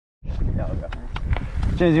Yeah, I'll go.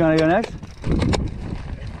 James, you want to go next?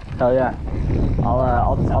 Hell yeah.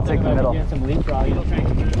 I'll take the middle. Some leapfrog.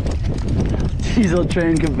 Diesel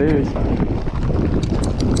train caboose.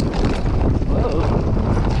 Whoa.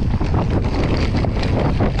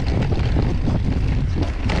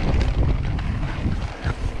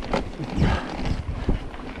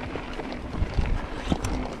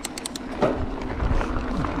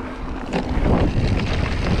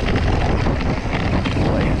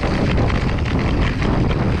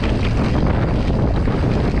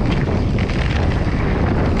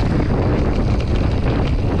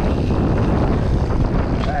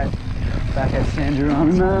 Back at San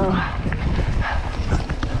Geronimo.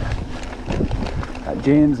 Got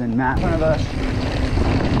James and Matt in front of us.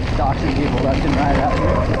 Stalking people left and right out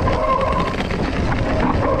here.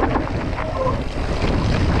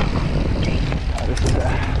 This is a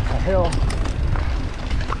hill.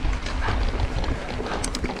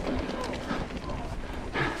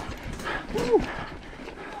 Woo.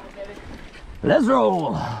 Let's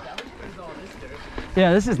roll.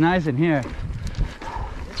 Yeah, this is nice in here.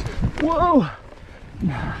 Whoa!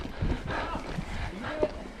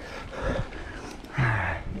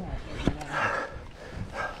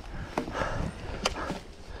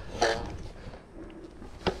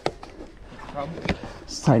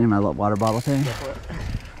 Just tightening my little water bottle thing.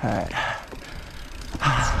 Alright.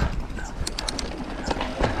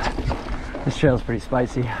 This trail's pretty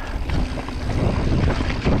spicy.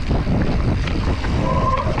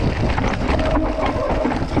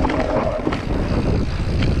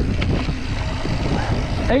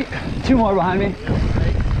 Hey, 2 more behind me.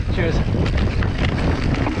 Cheers.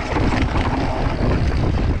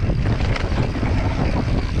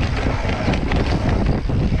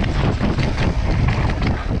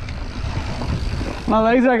 My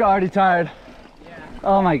legs are already tired. Yeah.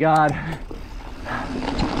 Oh my god.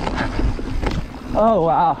 Oh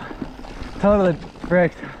wow. Totally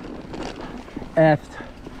fricked. Effed.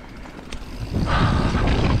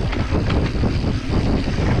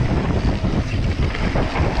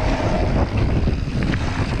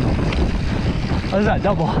 What is that,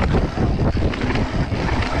 double?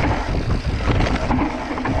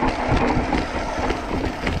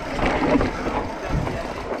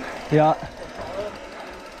 Yeah.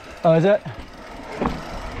 Oh, is it?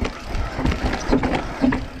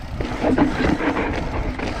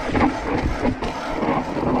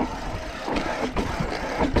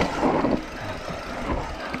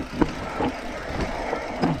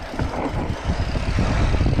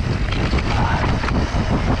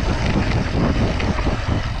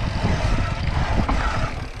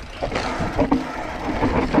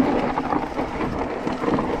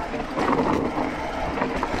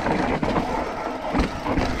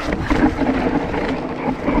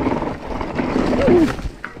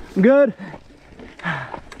 Good.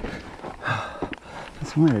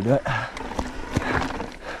 That's one way to do it.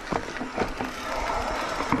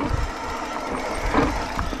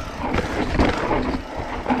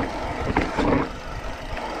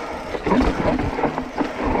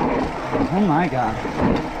 Oh my god.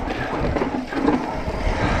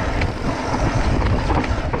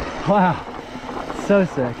 Wow. So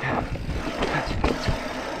sick.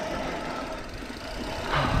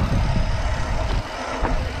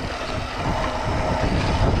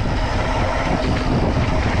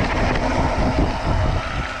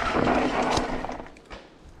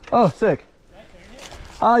 Oh, sick.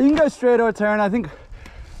 You can go straight or turn. I think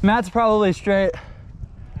Matt's probably straight.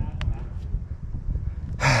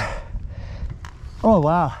 Oh,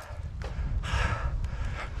 wow.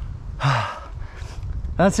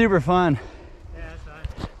 That's super fun. Yeah, that's fine.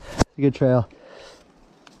 Good trail.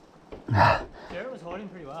 Jared was holding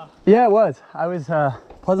pretty well. Yeah, it was. I was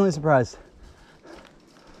pleasantly surprised.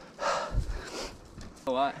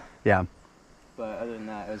 A lot. Yeah. But other than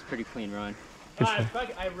that, it was a pretty clean run.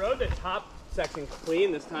 I rode the top section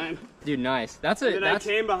clean this time. Dude, nice. That's And I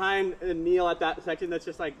came behind Neil at that section that's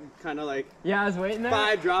just like kind of like Yeah, I was waiting there.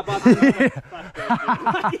 5 drop offs. I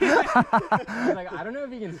was like, I don't know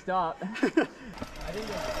if you can stop.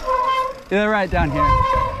 Yeah, right down here.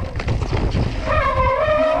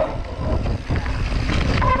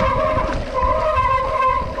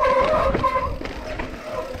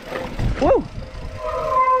 Woo!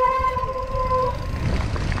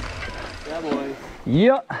 Yeah, boys.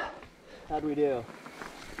 Yep. How'd we do?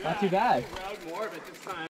 Yeah, not too bad. I rode more of it this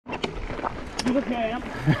time. You look camp.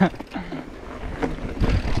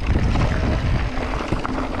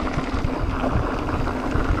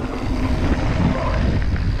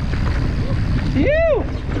 You!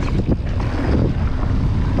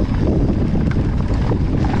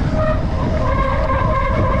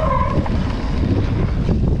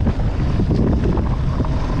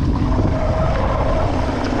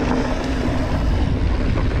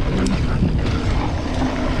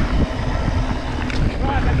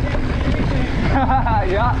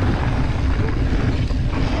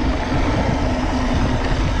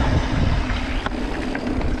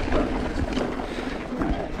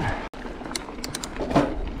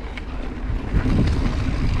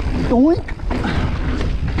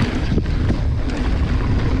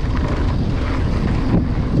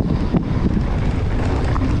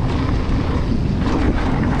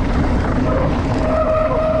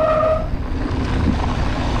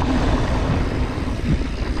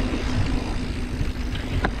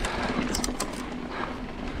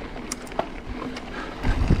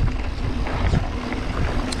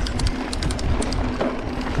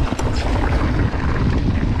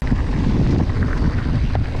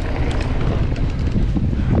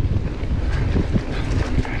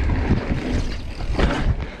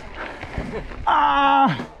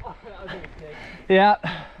 Yeah. I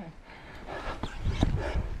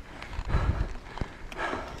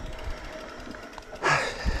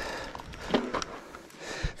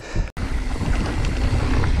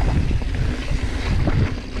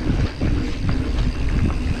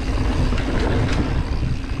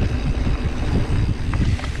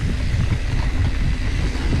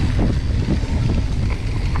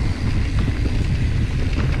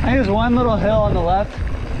think there's one little hill on the left.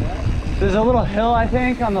 There's a little hill, I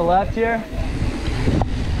think, on the left here.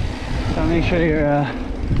 So make sure you're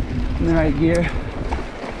in the right gear.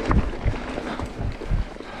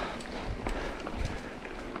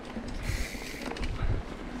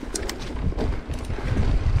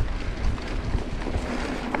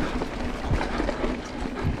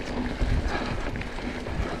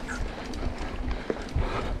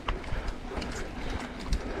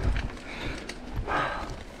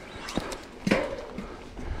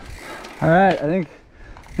 All right, I think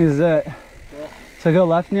this is it. Yeah. So go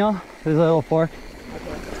left, Neil. There's a little fork.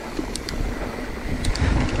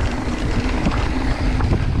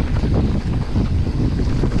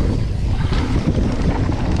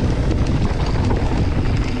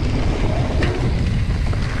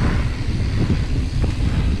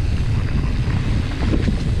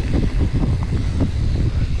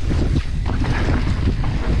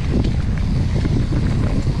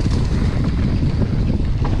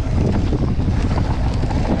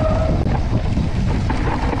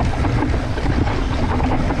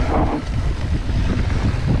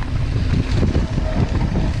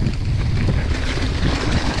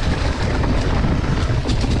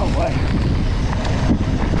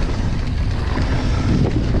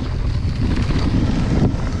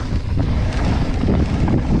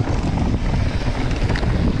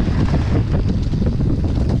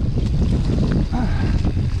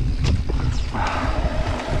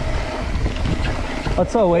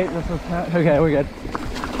 Let's wait. Okay, we're good.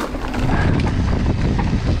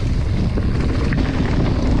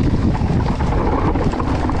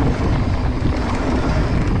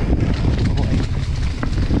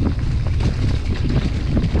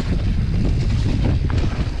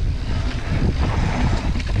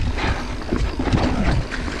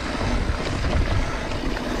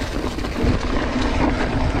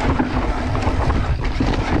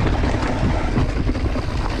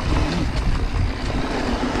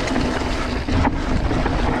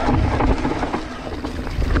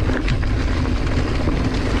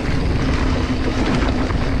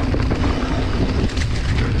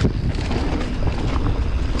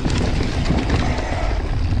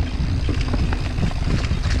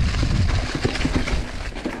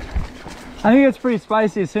 I think it's pretty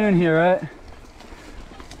spicy soon here, right?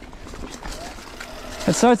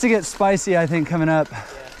 It starts to get spicy, I think, coming up. Yeah.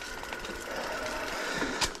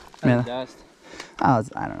 Man. Dust. Oh,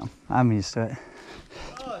 I don't know. I'm used to it.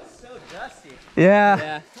 Oh, it's so dusty.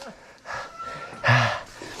 Yeah. Yeah.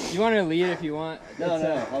 You want to lead if you want.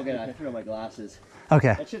 No, I'll get it. I threw on my glasses.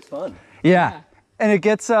 Okay. That shit's fun. Yeah. And it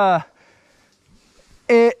gets, it'll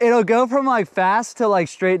go from like fast to like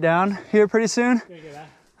straight down here pretty soon.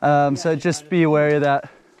 So just be wary of that.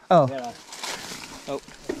 Oh. Oh.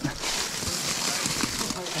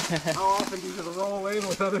 How often do you roll away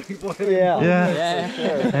with other people? Yeah. Yeah.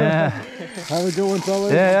 Yeah. How we doing,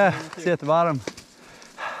 fellas? Yeah. See at the bottom.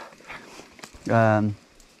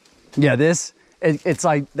 Yeah, it's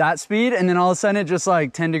like that speed, and then all of a sudden it just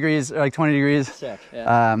like 10 degrees or like 20 degrees. Sick.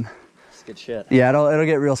 Yeah. It's good shit. Yeah, it'll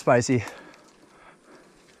get real spicy.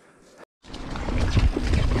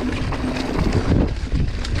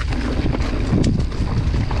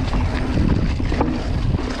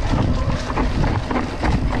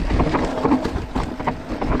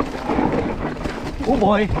 Oh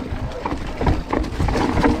boy.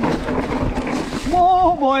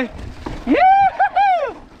 Oh boy.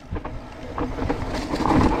 Yoo-hoo!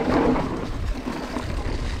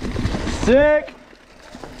 Sick.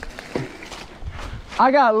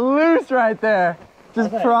 I got loose right there. Just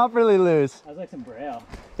properly loose. That was like some braille.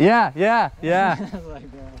 Yeah. I was like,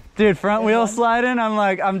 bro. Dude, front wheel sliding,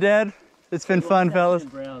 I'm dead. It's been fun, fellas.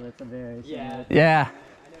 Braille, that's a very Yeah. Yeah.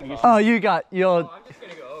 Oh, you'll. I'm just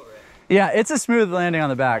gonna go over it. Yeah, it's a smooth landing on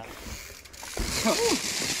the back.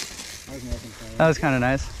 That was kind of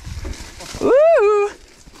nice. Woo!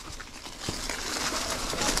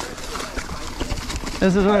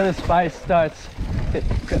 This is where the spice starts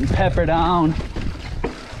getting peppered on.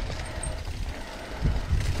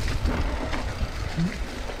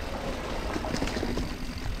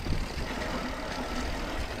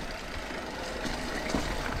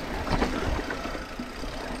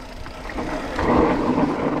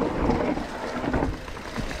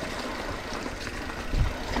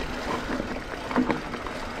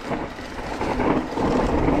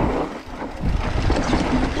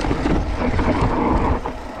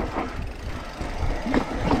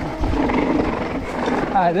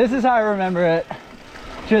 All right, this is how I remember it.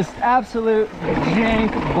 Just absolute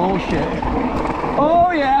jank bullshit.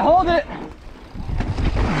 Oh yeah, hold it.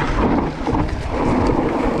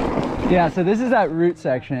 Yeah, so this is that root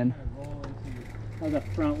section. Oh, the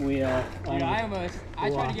front wheel. Dude, I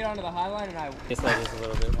tried to get onto the high line and I... This leg is a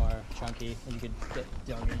little bit more chunky and you could get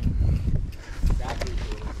dug in. That was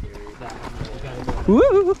really scary. That one, you gotta go.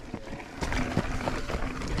 Woo!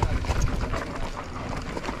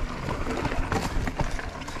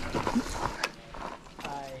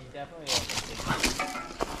 I definitely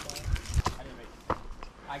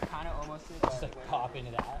I kind of almost did. Just like pop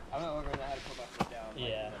into that. I went over and I had to put my foot down.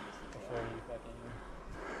 Yeah. Before you fucking...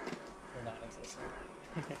 We're not existent.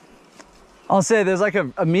 I'll say there's like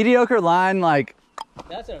a mediocre line, like,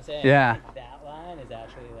 That's what I'm saying. Yeah. Like, that line is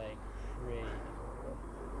actually like crazy.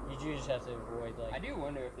 You do just have to avoid I like do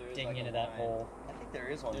wonder if there is digging like into a that line. hole. I think there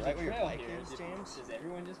is one There's right a where your trail bike here. is, James. Does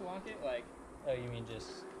everyone just walk it? Like, Oh, you mean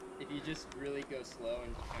just... if you just really go slow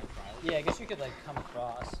and kind of try it? Yeah, I guess you could like come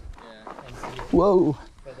across Yeah. and see it. whoa.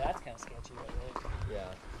 But that's kind of sketchy, right? Like, Yeah.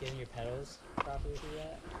 getting your pedals properly through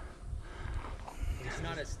that. It's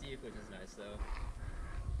not as steep, which is nice though.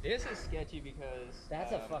 This is sketchy because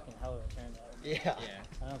That's a fucking hell of a turn though. Yeah. Yeah.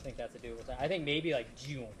 I don't think that's a doable turn. I think maybe like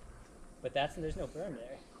June. But there's no berm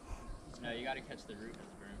there. No, you got to catch the root of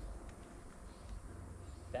the berm.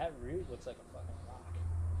 That root looks like a fucking rock.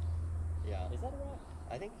 Yeah. Is that a rock?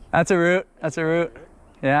 I think. That's a root. That's a root.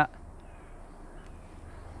 Yeah.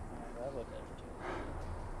 I've looked at it for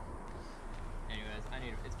 2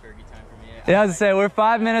 Anyways, it's burgie time for me. Yeah, I was to say, we're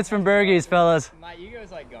 5 minutes from Bergie's, fellas. My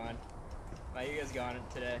ego's like gone. My ego's gone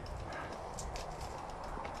today.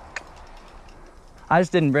 I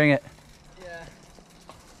just didn't bring it. Yeah.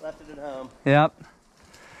 Left it at home. Yep.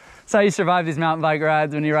 That's how you survive these mountain bike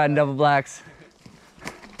rides when you're riding double blacks.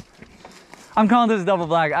 I'm calling this double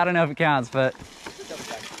black. I don't know if it counts, but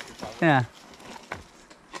yeah.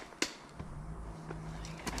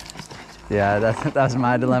 Yeah, that was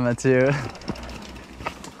my dilemma too.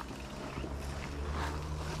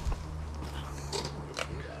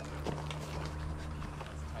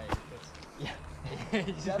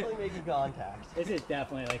 He's definitely making contact. This is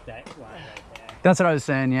definitely like that line right there. That's what I was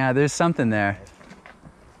saying. Yeah, there's something there.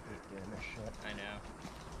 I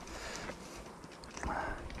know.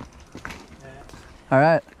 All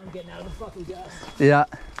right. I'm getting out of the fucking dust. Yeah.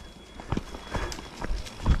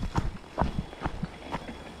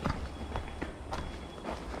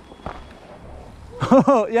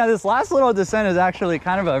 Oh, yeah, this last little descent is actually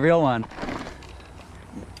kind of a real one.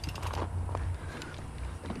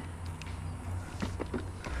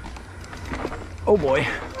 Oh boy.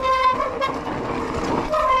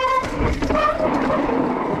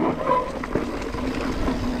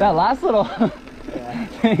 That last little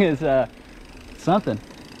thing is something.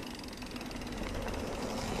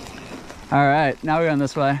 All right, now we're going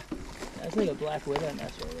this way. That's like a black widow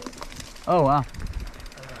nest right there. Oh wow.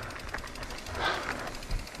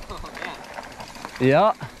 Oh,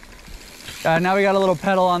 Yeah. Now we got a little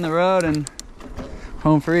pedal on the road and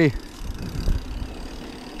home free.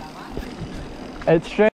 It's straight.